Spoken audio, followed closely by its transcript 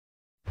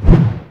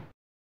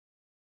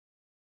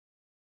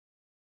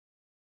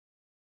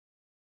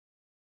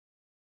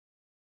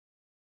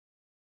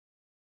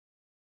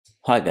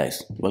Hi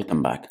guys,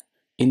 welcome back.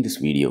 In this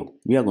video,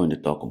 we are going to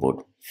talk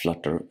about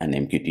Flutter and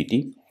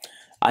MQTT.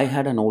 I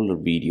had an older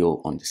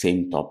video on the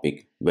same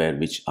topic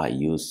which I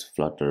used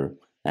Flutter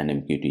and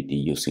MQTT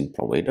using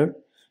provider.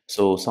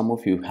 So some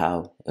of you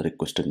have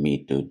requested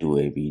me to do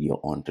a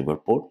video on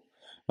Riverpod.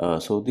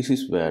 So this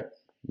is where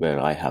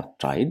I have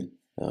tried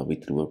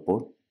with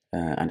Riverpod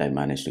and I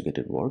managed to get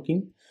it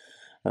working.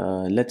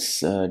 Let's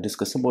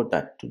discuss about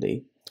that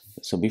today.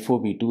 So before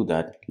we do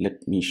that,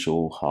 let me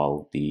show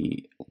how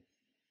the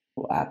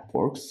app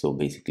works. So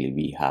basically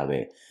we have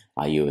a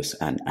iOS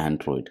and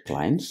Android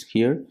clients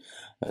here.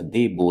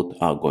 They both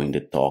are going to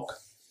talk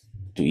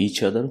to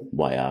each other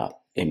via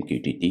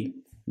MQTT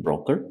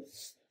broker.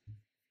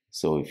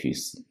 So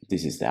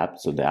this is the app.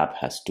 So the app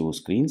has two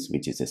screens,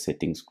 which is a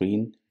setting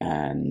screen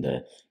and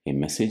a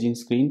messaging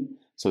screen.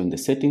 So in the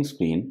setting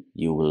screen,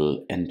 you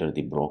will enter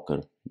the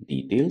broker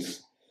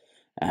details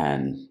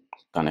and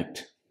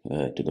connect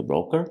to the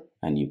broker,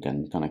 and you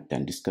can connect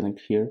and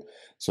disconnect here.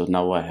 So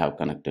now I have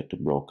connected to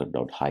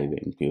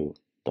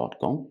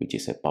broker.hivenq.com, which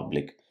is a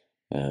public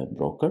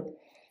broker,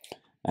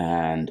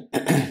 and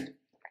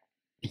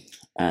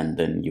and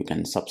then you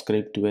can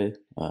subscribe to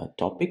a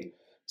topic.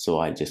 So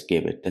I just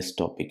gave a test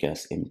topic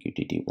as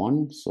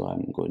MQTT1. So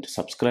I'm going to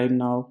subscribe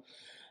now,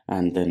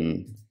 and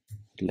then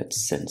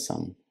let's send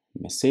some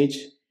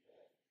message.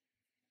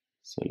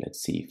 So let's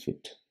see if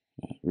it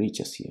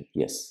reaches here.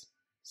 Yes,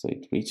 so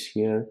it reached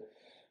here,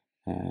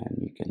 and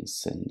you can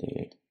send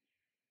a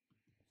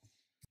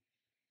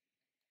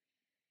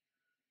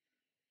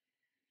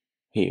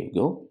here you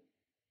go.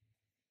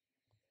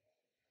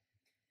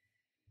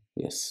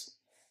 Yes,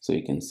 so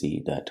you can see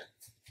that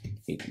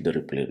the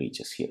reply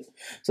reaches here.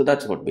 So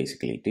that's what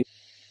basically it is.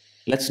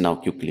 Let's now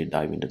quickly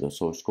dive into the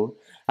source code.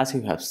 As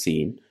you have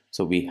seen,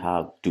 so we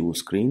have two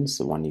screens.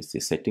 So one is the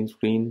setting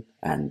screen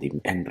and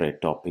the enter a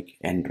topic,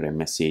 enter a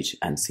message,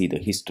 and see the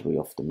history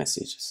of the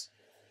messages.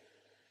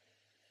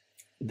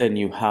 Then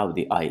you have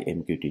the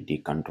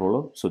IMQTT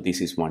controller. So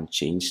this is one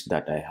change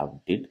that I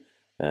have did.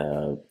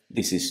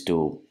 This is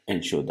to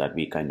ensure that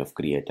we kind of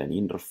create an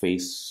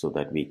interface so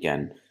that we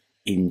can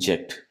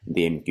inject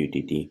the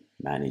MQTT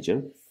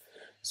manager.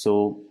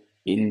 So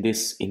in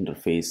this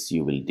interface,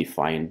 you will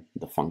define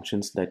the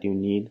functions that you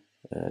need,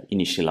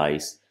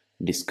 initialize,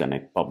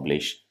 disconnect,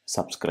 publish,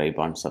 subscribe,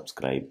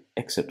 unsubscribe,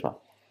 etc.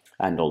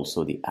 And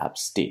also the app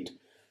state.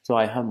 So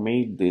I have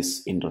made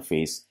this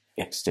interface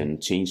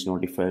extend change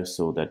notifier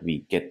so that we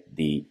get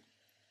the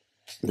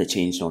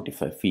change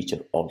notifier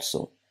feature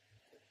also.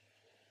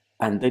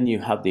 And then you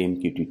have the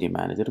MQTT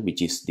manager,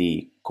 which is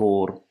the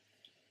core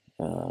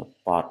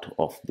part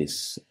of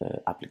this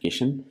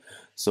application.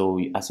 So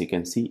as you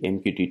can see,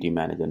 MQTT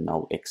manager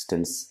now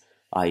extends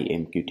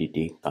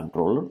IMQTT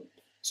controller.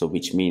 So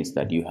which means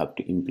that you have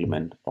to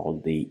implement all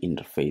the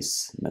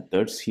interface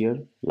methods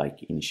here,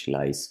 like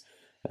initialize,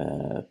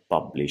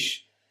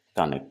 publish,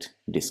 connect,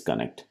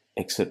 disconnect,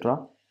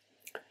 etc.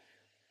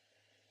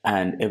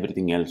 And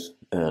everything else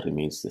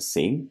remains the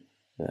same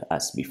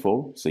as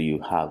before. So you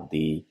have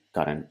the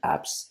current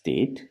app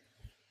state,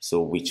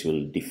 so which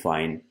will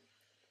define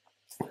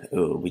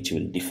a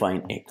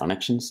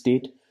connection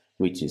state,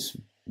 which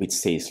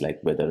says like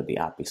whether the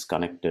app is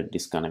connected,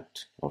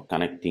 disconnect, or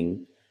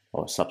connecting,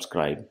 or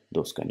subscribe,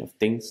 those kind of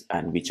things,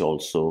 and which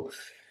also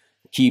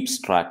keeps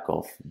track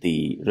of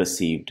the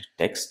received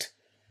text.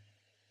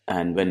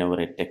 And whenever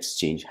a text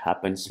change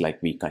happens,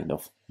 like we kind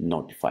of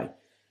notify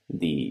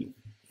the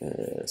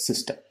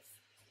system,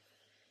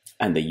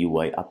 and the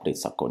UI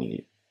updates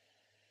accordingly.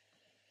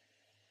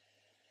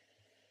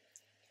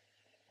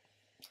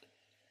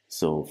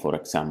 So for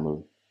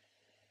example,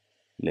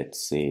 let's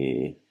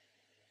say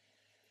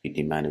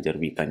PT manager,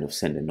 we kind of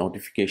send a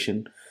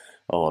notification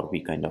or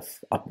we kind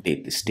of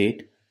update the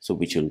state, so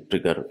which will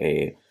trigger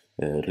a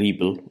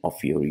rebuild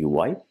of your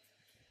UI.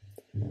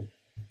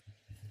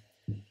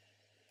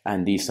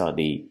 And these are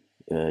the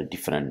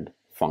different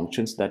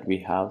functions that we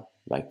have,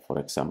 like for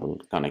example,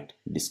 connect,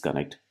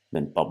 disconnect,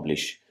 then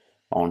publish,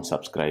 on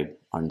subscribe,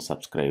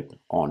 unsubscribe,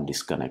 on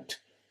disconnect,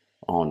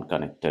 on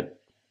connected,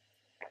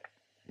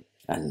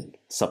 and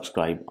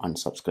subscribe,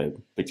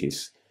 unsubscribe,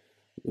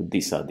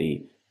 these are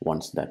the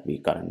ones that we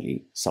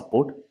currently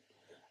support.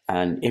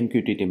 And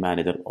MQTT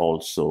manager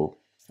also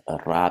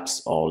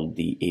wraps all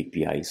the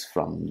APIs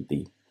from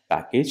the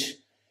package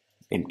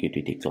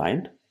MQTT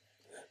client.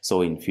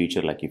 So in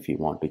future, like if you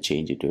want to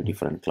change it to a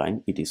different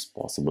client, it is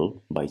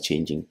possible by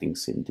changing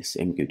things in this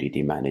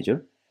MQTT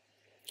manager.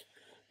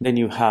 Then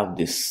you have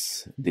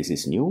this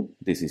is new,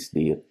 this is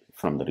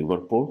from the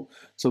Riverpod.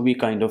 So we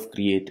kind of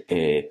create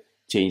a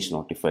change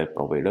notifier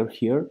provider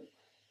here,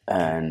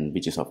 and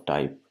which is of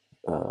type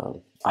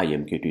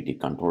IMQTT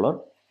controller,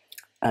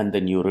 and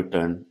then you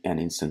return an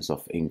instance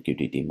of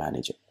MQTT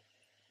manager.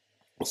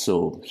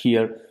 So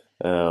here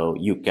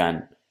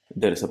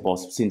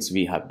since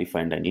we have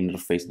defined an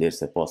interface, there's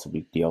a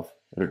possibility of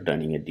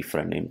returning a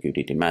different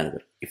MQTT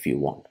manager if you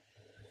want.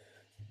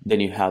 Then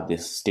you have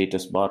this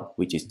status bar,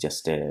 which is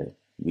just a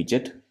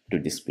widget to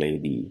display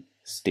the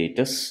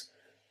status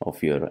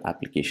of your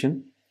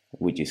application,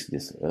 which is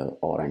this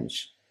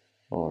orange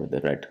or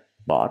the red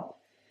bar.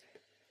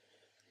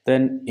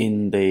 Then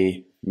in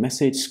the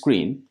message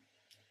screen,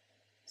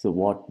 so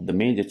what the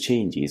major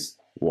change is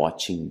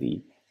watching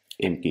the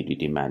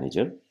MQTT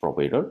manager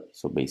provider.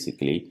 So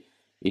basically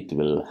it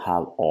will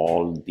have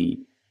all the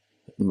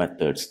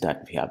methods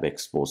that we have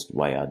exposed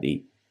via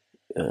the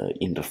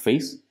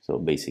interface. So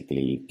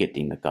basically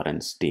getting the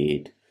current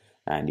state,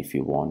 and if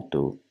you want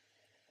to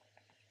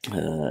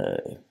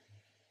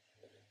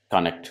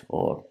connect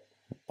or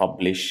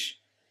publish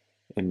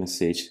a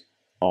message,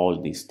 all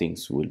these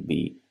things will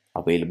be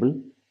available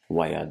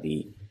via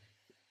the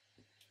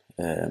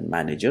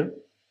manager.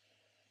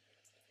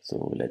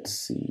 So let's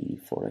see,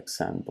 for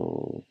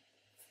example,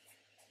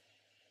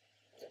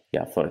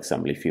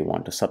 if you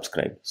want to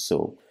subscribe,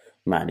 so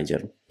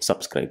manager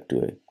subscribe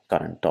to a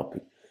current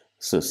topic.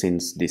 So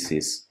since this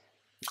is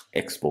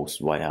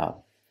exposed via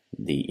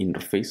the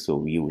interface, so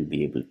we will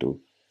be able to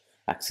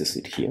access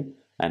it here.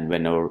 And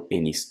whenever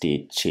any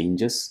state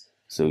changes,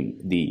 so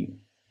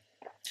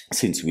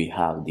since we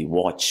have the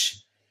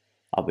watch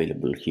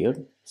available here,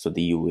 so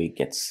the UA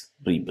gets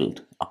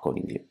rebuilt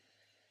accordingly.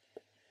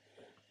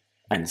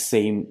 And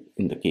same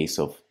in the case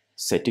of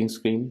settings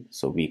screen.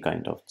 So we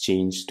kind of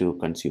change to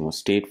consumer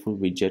stateful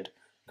widget,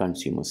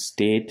 consumer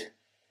state,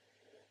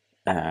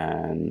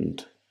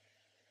 and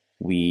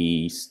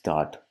we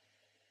start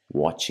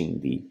watching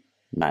the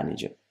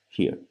manager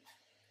here.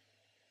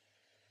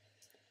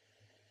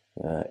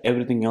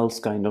 Everything else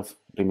kind of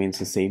remains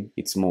the same.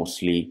 It's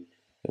mostly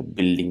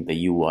building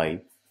the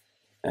UI,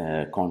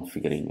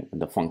 configuring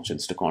the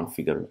functions to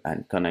configure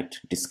and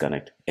connect,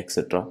 disconnect,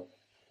 etc.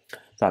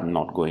 So I'm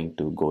not going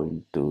to go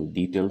into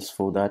details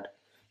for that.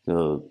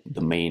 The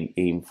main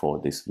aim for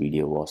this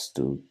video was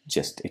to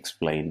just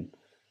explain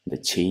the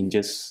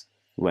changes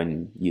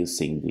when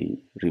using the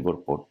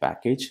Riverpod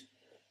package.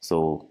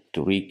 So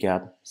to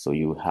recap, so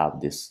you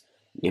have this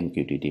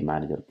MQTT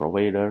manager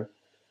provider,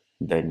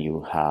 then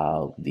you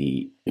have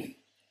the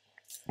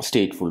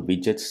stateful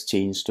widgets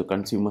changed to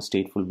consumer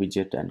stateful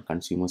widget and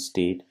consumer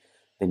state.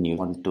 Then you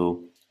want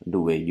to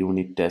do a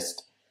unit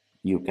test,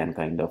 you can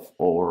kind of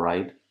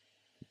override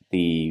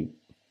the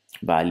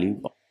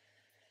value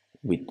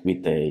with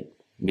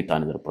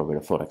another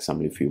provider. For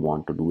example, if you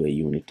want to do a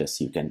unit test,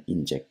 you can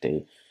inject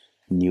a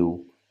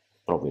new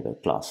provider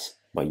class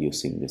by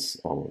using this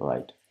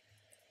override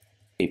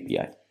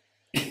API.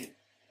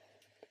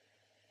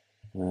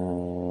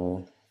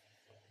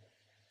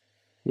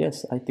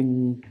 Yes, I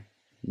think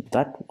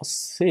that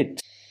was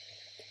it.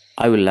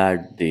 I will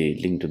add the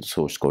link to the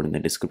source code in the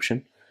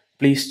description.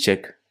 Please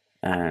check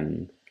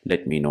and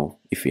let me know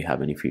if you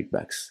have any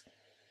feedbacks.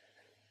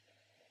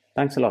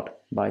 Thanks a lot.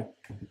 Bye.